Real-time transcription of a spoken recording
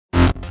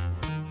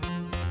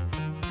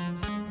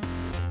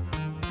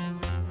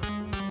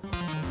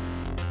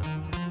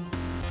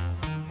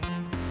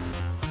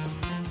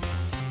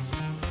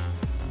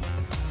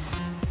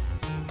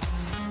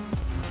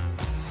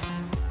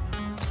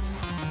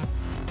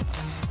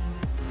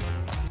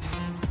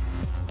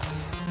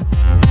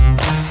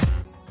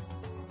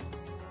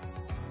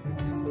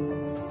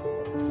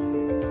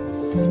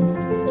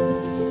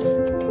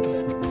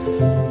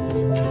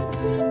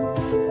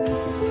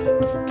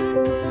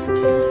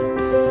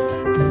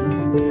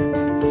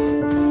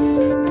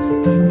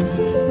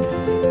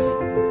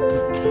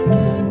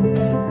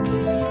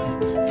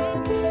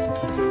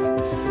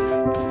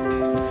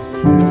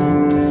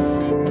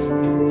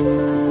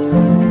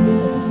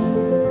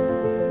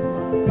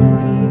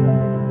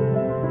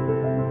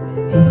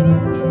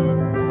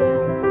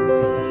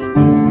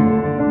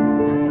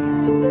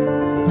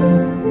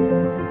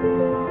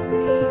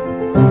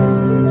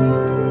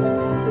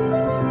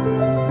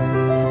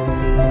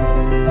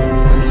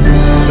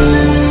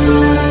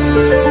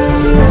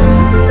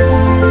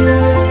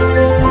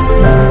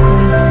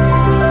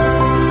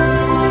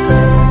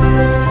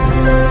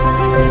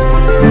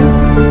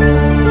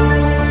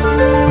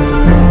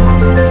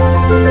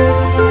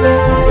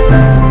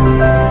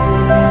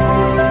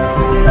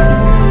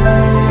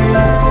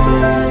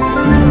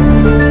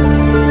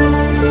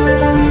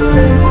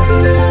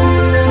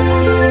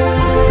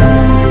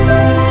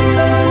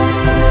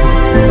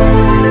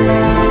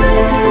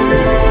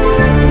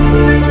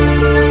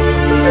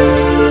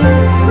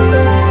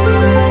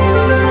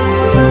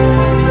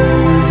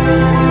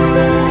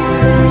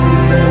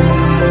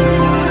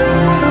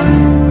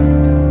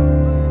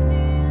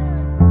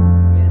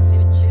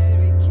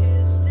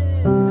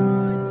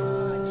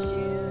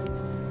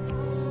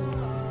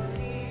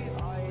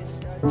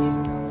We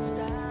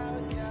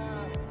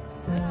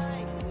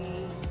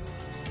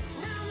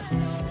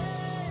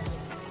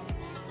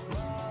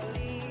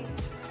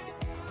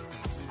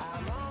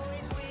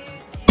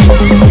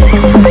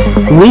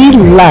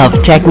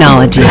love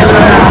technology.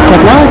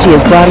 Technology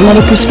has brought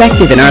another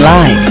perspective in our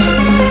lives.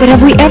 But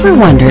have we ever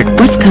wondered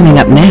what's coming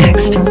up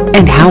next?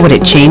 And how would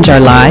it change our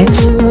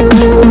lives?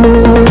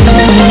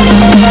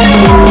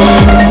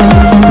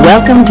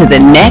 Welcome to the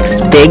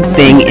next big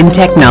thing in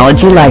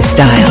technology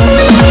lifestyle.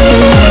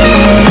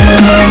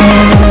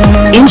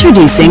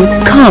 Introducing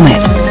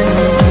Comet,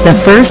 the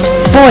first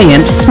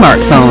buoyant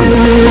smartphone.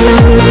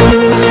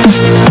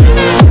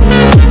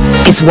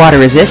 It's water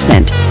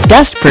resistant,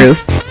 dust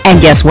proof,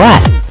 and guess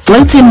what?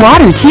 Floats in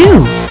water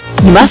too.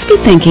 You must be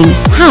thinking,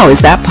 how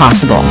is that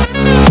possible?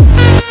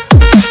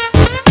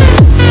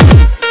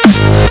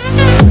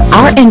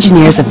 Our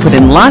engineers have put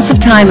in lots of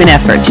time and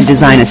effort to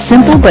design a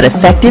simple but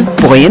effective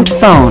buoyant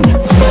phone.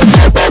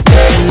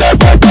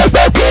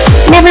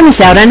 Never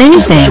miss out on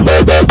anything.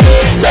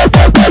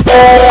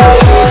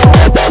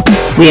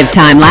 We have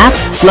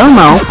time-lapse,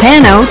 slow-mo,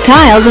 pano,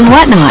 tiles, and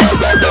whatnot.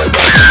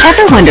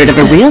 Ever wondered of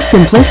a real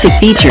simplistic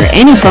feature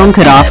any phone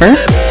could offer?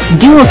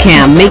 Dual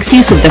Cam makes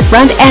use of the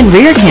front and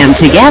rear cam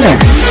together.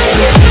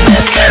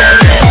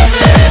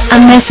 A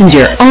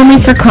messenger only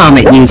for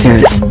Comet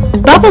users.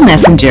 Bubble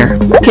Messenger,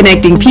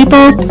 connecting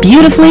people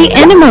beautifully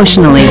and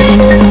emotionally.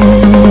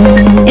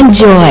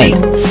 Enjoy,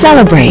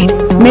 celebrate,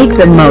 make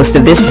the most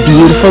of this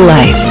beautiful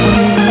life.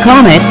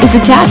 Comet is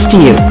attached to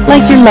you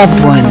like your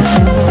loved ones.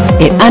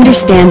 It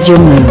understands your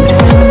mood.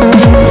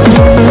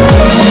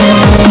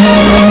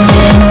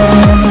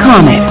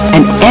 Comet,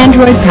 an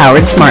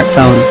Android-powered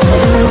smartphone.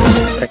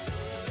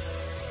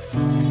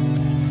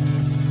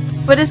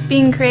 What is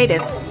being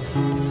creative?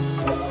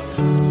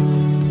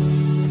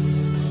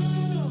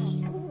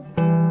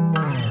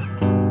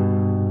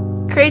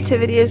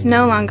 Creativity is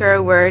no longer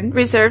a word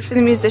reserved for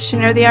the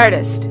musician or the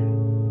artist.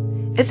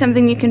 It's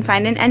something you can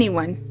find in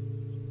anyone.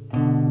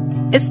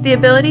 It's the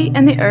ability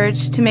and the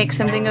urge to make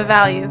something of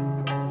value.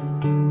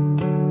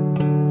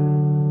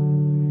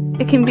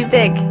 It can be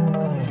big.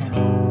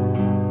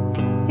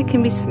 It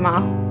can be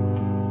small.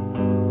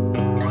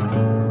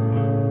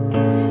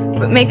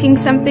 But making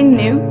something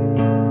new,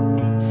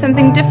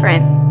 something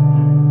different,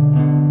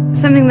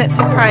 something that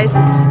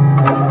surprises.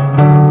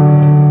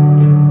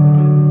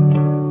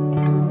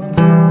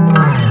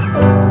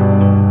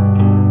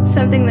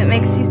 Something that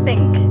makes you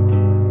think.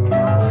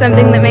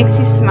 Something that makes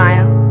you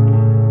smile.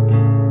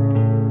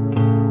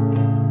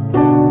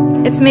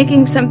 It's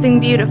making something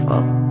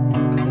beautiful.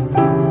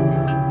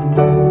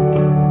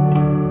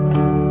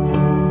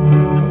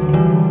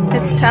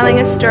 It's telling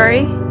a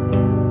story.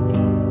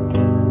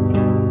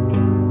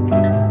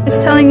 It's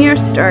telling your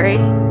story.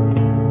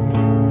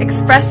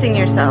 Expressing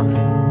yourself.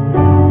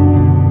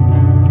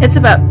 It's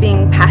about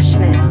being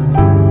passionate.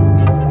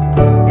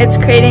 It's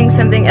creating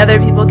something other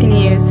people can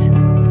use.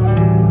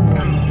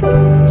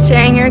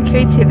 Sharing your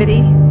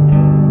creativity.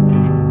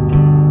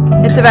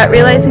 It's about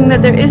realizing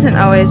that there isn't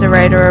always a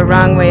right or a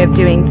wrong way of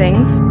doing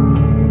things.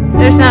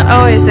 There's not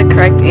always a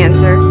correct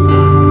answer,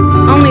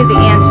 only the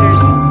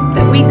answers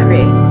that we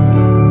create.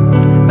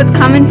 What's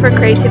common for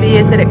creativity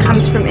is that it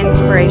comes from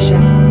inspiration.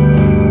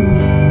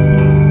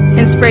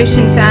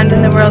 Inspiration found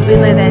in the world we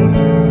live in,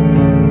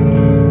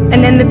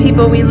 and in the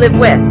people we live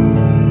with.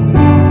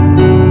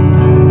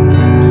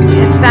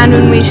 It's found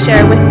when we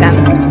share with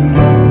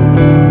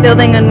them,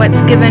 building on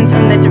what's given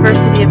from the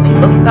diversity of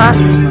people's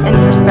thoughts and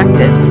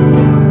perspectives.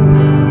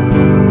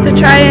 So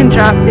try and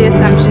drop the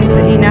assumptions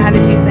that you know how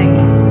to do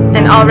things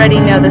and already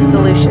know the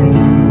solution.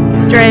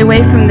 Stray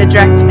away from the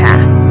direct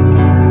path.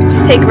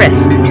 Take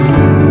risks.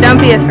 Don't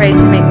be afraid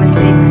to make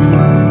mistakes,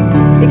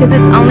 because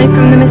it's only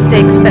from the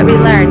mistakes that we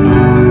learn,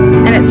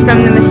 and it's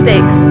from the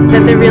mistakes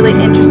that the really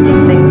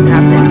interesting things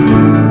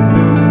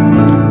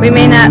happen. We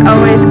may not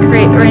always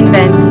create or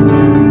invent,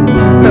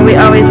 but we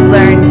always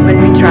learn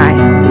when we try.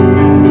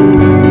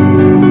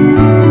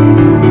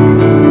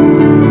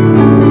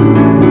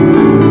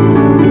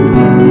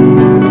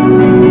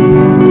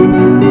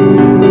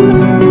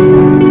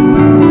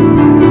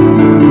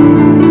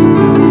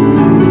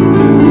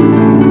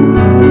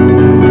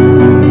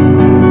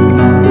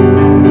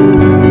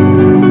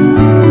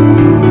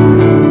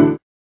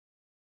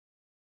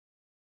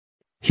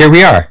 Here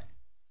we are.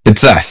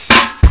 It's us.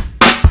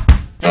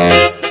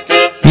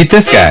 Meet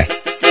this guy.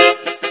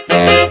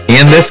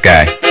 And this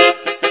guy.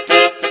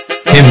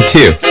 Him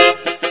too.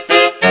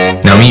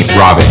 Now meet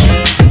Robin.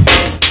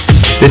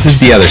 This is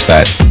the other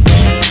side.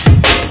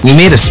 We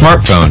made a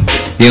smartphone,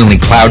 the only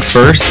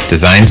cloud-first,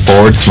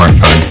 design-forward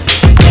smartphone.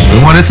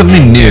 We wanted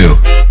something new,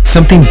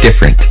 something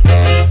different.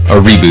 A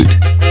reboot.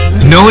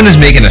 No one is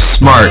making a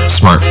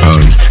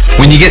smartphone.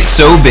 When you get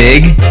so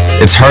big,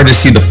 it's hard to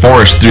see the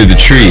forest through the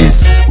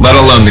trees, let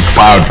alone the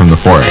cloud from the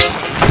forest.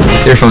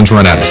 Their phones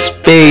run out of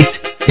space,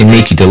 they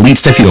make you delete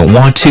stuff you don't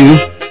want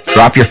to,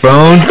 drop your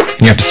phone,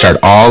 and you have to start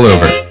all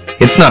over.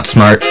 It's not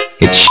smart,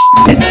 it's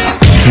shit.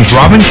 Since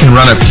Robin can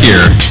run up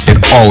here, it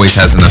always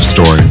has enough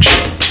storage.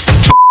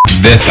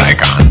 This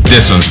icon.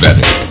 This one's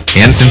better.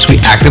 And since we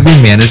actively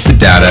manage the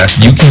data,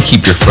 you can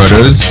keep your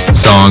photos,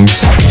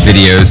 songs,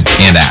 videos,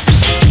 and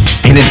apps.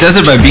 And it does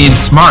it by being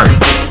smart,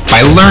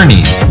 by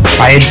learning,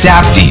 by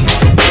adapting.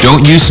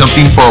 Don't use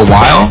something for a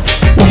while?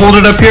 We'll hold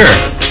it up here.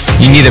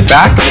 You need it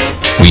back?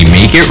 We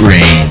make it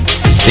rain.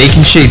 They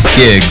can chase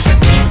gigs.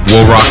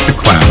 We'll rock the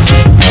cloud.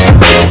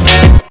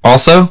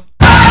 Also,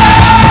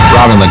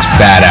 Robin looks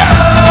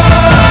badass.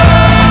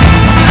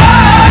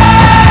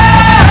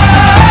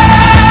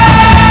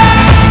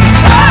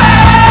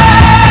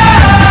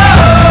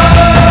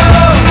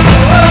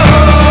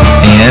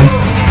 And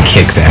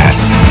kicks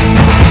ass.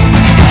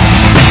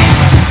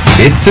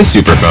 It's a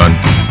superphone.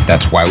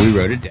 That's why we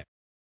wrote it down.